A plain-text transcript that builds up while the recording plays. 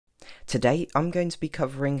Today I'm going to be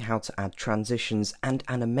covering how to add transitions and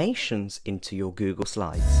animations into your Google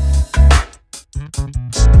Slides.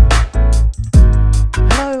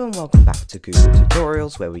 Hello and welcome back to Google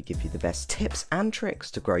Tutorials, where we give you the best tips and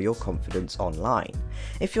tricks to grow your confidence online.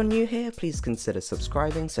 If you're new here, please consider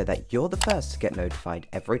subscribing so that you're the first to get notified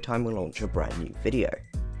every time we launch a brand new video.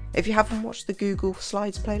 If you haven't watched the Google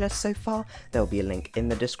Slides playlist so far, there'll be a link in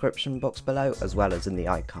the description box below, as well as in the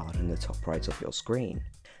iCard in the top right of your screen.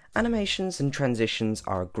 Animations and transitions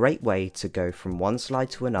are a great way to go from one slide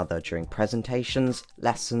to another during presentations,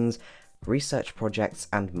 lessons, research projects,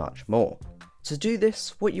 and much more. To do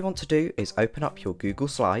this, what you want to do is open up your Google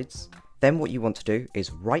Slides. Then what you want to do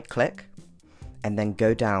is right click and then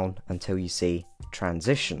go down until you see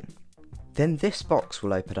Transition. Then this box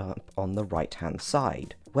will open up on the right hand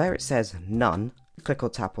side. Where it says None, click or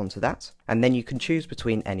tap onto that, and then you can choose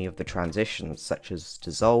between any of the transitions such as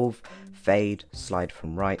dissolve, fade, slide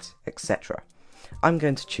from right, etc. I'm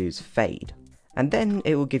going to choose fade, and then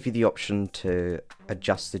it will give you the option to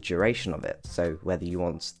adjust the duration of it, so whether you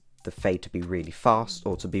want the fade to be really fast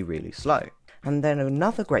or to be really slow. And then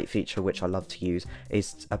another great feature which I love to use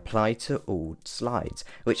is apply to all slides,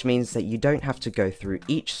 which means that you don't have to go through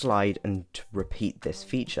each slide and repeat this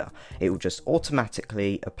feature. It will just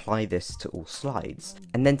automatically apply this to all slides.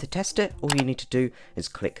 And then to test it, all you need to do is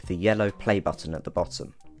click the yellow play button at the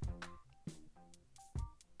bottom.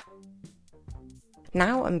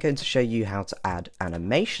 Now I'm going to show you how to add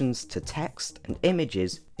animations to text and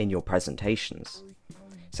images in your presentations.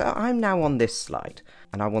 So I'm now on this slide,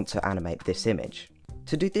 and I want to animate this image.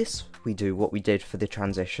 To do this, we do what we did for the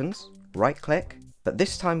transitions, right click, but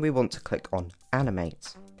this time we want to click on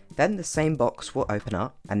Animate. Then the same box will open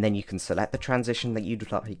up, and then you can select the transition that you'd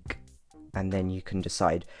like, and then you can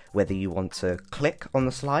decide whether you want to click on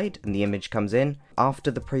the slide and the image comes in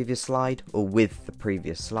after the previous slide or with the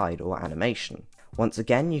previous slide or animation. Once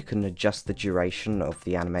again, you can adjust the duration of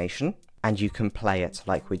the animation, and you can play it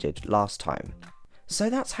like we did last time. So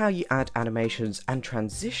that's how you add animations and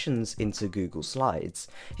transitions into Google Slides.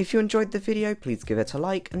 If you enjoyed the video, please give it a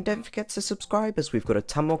like and don't forget to subscribe, as we've got a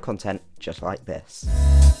ton more content just like this.